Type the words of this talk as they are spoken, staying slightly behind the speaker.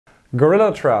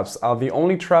Gorilla traps are the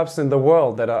only traps in the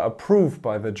world that are approved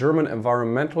by the German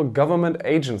Environmental Government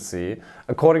Agency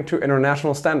according to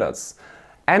international standards.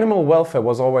 Animal welfare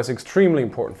was always extremely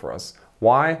important for us.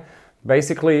 Why?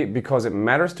 Basically because it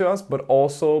matters to us, but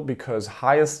also because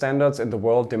higher standards in the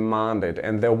world demand it.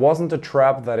 And there wasn't a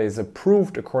trap that is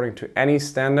approved according to any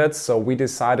standards, so we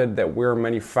decided that we're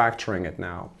manufacturing it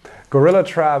now. Gorilla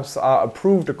traps are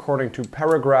approved according to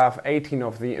paragraph 18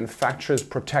 of the Infectious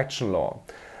Protection Law.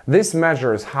 This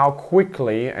measures how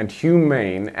quickly and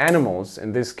humane animals,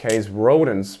 in this case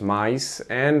rodents, mice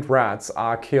and rats,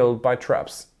 are killed by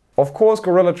traps. Of course,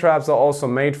 gorilla traps are also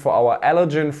made for our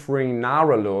allergen-free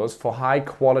NARA lures for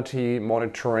high-quality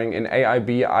monitoring in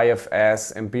AIB,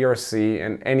 IFS and BRC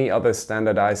and any other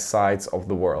standardized sites of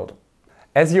the world.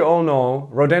 As you all know,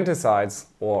 rodenticides,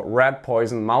 or rat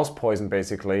poison, mouse poison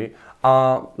basically,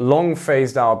 are long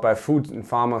phased out by food and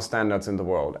pharma standards in the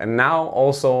world, and now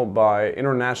also by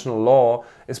international law,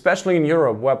 especially in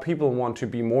Europe, where people want to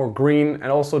be more green and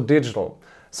also digital.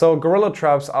 So gorilla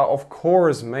traps are of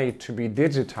course made to be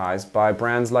digitized by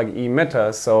brands like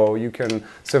eMitter, so you can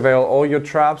surveil all your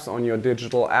traps on your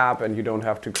digital app and you don't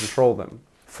have to control them.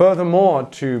 Furthermore,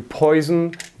 to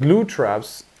poison, glue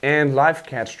traps and live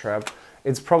catch trap,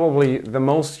 it's probably the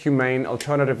most humane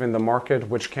alternative in the market,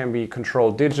 which can be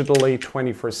controlled digitally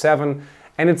 24/7,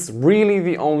 and it's really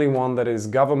the only one that is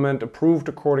government approved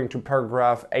according to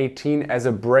paragraph 18 as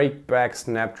a break-back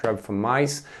snap trap for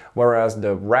mice, whereas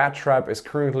the rat trap is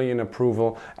currently in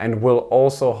approval and will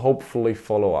also hopefully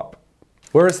follow up.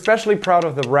 We're especially proud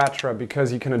of the rat trap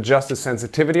because you can adjust the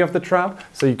sensitivity of the trap,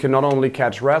 so you can not only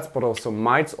catch rats but also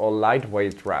mites or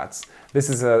lightweight rats. This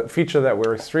is a feature that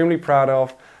we're extremely proud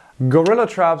of. Gorilla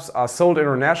traps are sold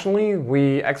internationally.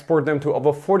 We export them to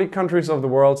over 40 countries of the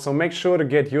world, so make sure to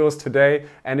get yours today.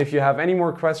 And if you have any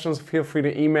more questions, feel free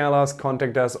to email us,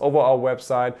 contact us over our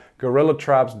website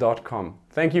gorillatraps.com.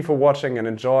 Thank you for watching and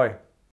enjoy!